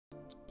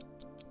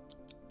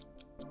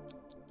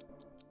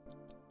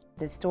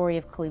The story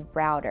of Kalief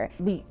Browder,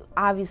 we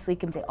obviously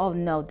can say, oh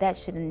no, that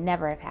should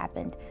never have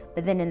happened.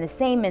 But then in the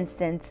same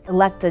instance,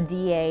 elect a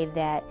DA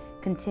that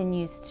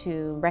continues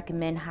to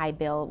recommend high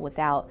bail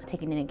without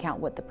taking into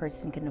account what the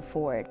person can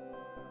afford.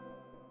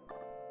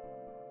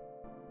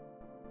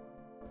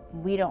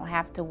 We don't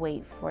have to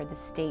wait for the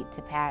state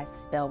to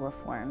pass bail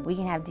reform. We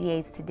can have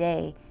DAs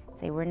today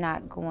say we're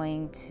not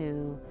going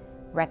to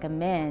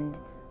recommend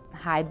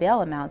high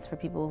bail amounts for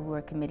people who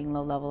are committing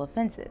low-level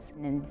offenses,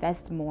 and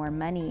invest more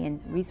money and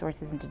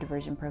resources into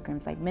diversion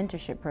programs like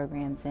mentorship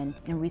programs and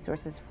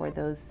resources for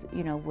those,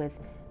 with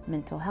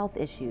mental health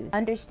issues.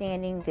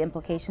 Understanding the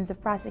implications of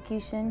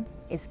prosecution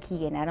is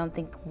key, and I don't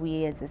think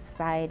we as a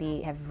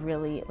society have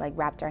really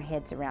wrapped our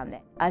heads around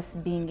that. Us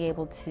being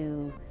able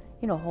to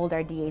hold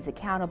our DAs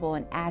accountable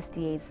and ask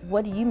DAs,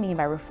 what do you mean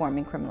by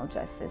reforming criminal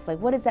justice?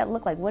 What does that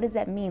look like? What does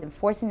that mean? And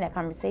forcing that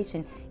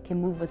conversation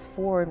can move us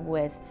forward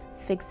with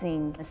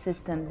fixing a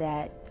system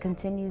that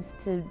continues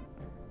to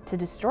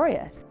destroy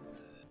us.